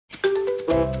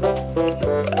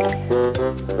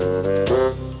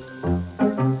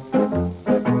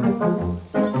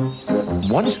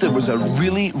Once there was a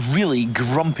really, really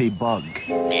grumpy bug.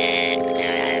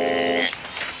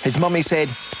 His mummy said,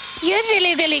 "You're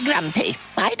really, really grumpy.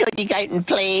 Why don't you go out and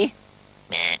play?"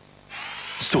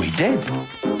 so he did.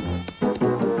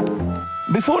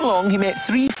 Before long, he met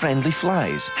 3 friendly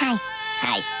flies. "Hi,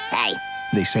 hi, hi,"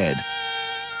 they said.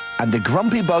 And the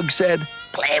grumpy bug said,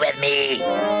 "Play with me.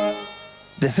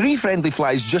 the 3 friendly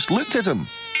flies just looked at him.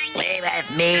 Play with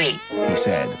me." He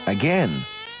said again.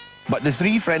 But the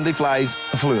 3 friendly flies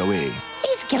flew away.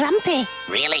 "He's grumpy.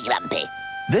 Really grumpy."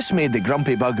 This made the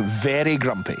grumpy bug very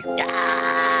grumpy.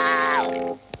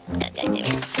 Oh.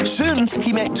 Soon,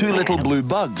 he met 2 little blue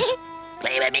bugs.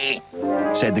 "Play with me."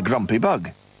 Said the grumpy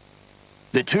bug.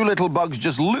 The 2 little bugs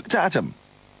just looked at him.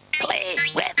 "Play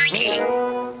with me."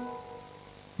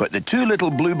 But the 2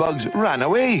 little blue bugs ran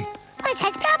away. What's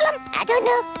his problem? I don't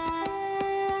know.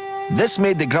 This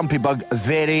made the grumpy bug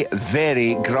very,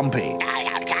 very grumpy.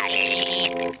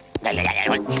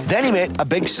 Then he met a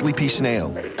big sleepy snail.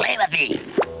 "Play with me."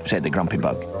 Said the grumpy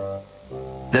bug.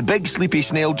 The big sleepy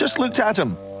snail just looked at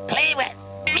him. "Play with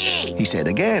me." He said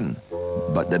again.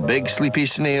 But the big sleepy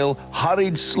snail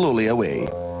hurried slowly away.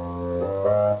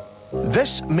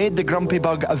 This made the grumpy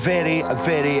bug very,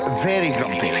 very, very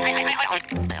grumpy.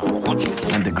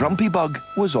 And the grumpy bug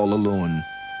was all alone.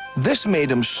 This made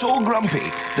him so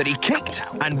grumpy that he kicked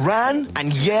and ran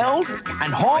and yelled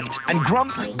and hopped and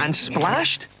grumped and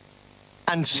splashed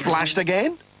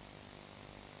again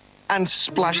and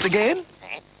splashed again.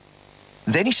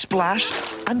 Then he splashed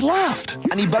and laughed,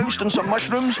 and he bounced on some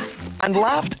mushrooms and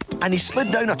laughed, and he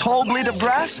slid down a tall blade of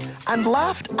grass and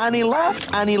laughed, and he laughed,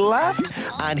 and he laughed,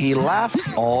 and he laughed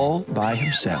all by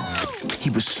himself. He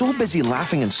was so busy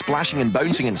laughing and splashing and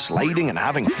bouncing and sliding and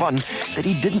having fun that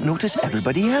he didn't notice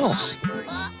everybody else.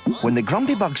 When the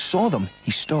grumpy bug saw them,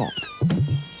 he stopped.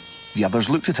 The others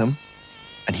looked at him,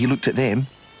 and he looked at them.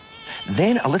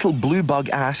 Then a little blue bug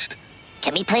asked,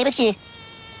 "Can we play with you?"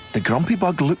 The grumpy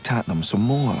bug looked at them some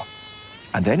more,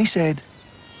 and then he said,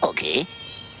 "Okay."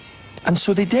 and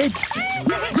so they did.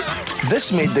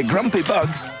 This made the grumpy bug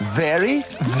very,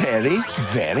 very,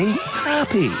 very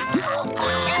happy.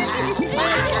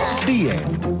 The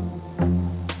end.